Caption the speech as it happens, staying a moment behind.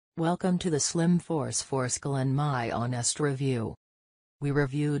Welcome to the Slim Force Forskolin My Honest Review. We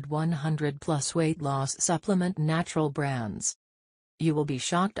reviewed 100 plus weight loss supplement natural brands. You will be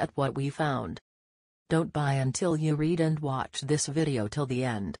shocked at what we found. Don't buy until you read and watch this video till the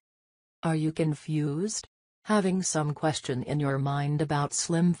end. Are you confused? Having some question in your mind about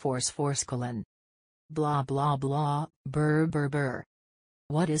Slim Force Forskolin? Blah blah blah, brr brr brr.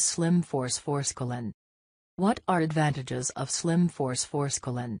 What is Slim Force Forskolin? What are advantages of Slim Force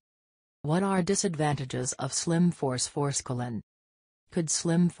Forskolin? What are disadvantages of Slim Force Forskolin? Could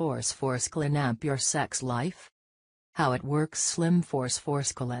Slim Force Forskolin amp your sex life? How it works. Slim Force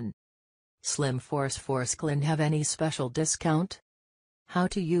Forskolin. Slim Force Forskolin have any special discount? How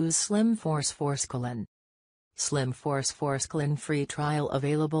to use Slim Force Forskolin. Slim Force Forskolin free trial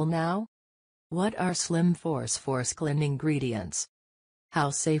available now? What are Slim Force Forskolin ingredients?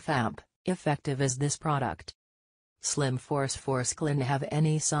 How safe effective is this product? Slim Force Forskolin have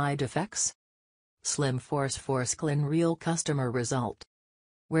any side effects? Slim Force Forskolin real customer result.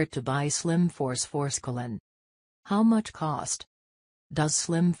 Where to buy Slim Force Forskolin? How much cost? Does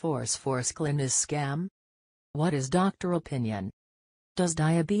Slim Force Forskolin is scam? What is doctor opinion? Does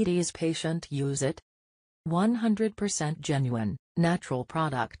diabetes patient use it? 100% genuine, natural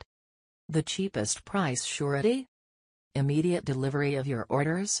product. The cheapest price surety? Immediate delivery of your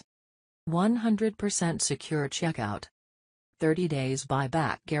orders? 100% secure checkout. 30 days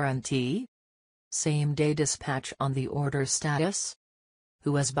buyback guarantee? Same day dispatch on the order status?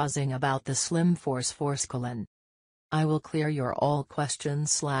 Who is buzzing about the Slim Force Forskolin? I will clear your all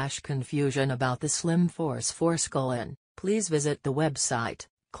questions/confusion about the Slim Force Forskolin. Please visit the website,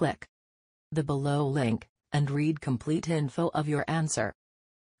 click the below link, and read complete info of your answer.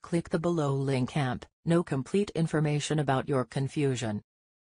 Click the below link know complete information about your confusion.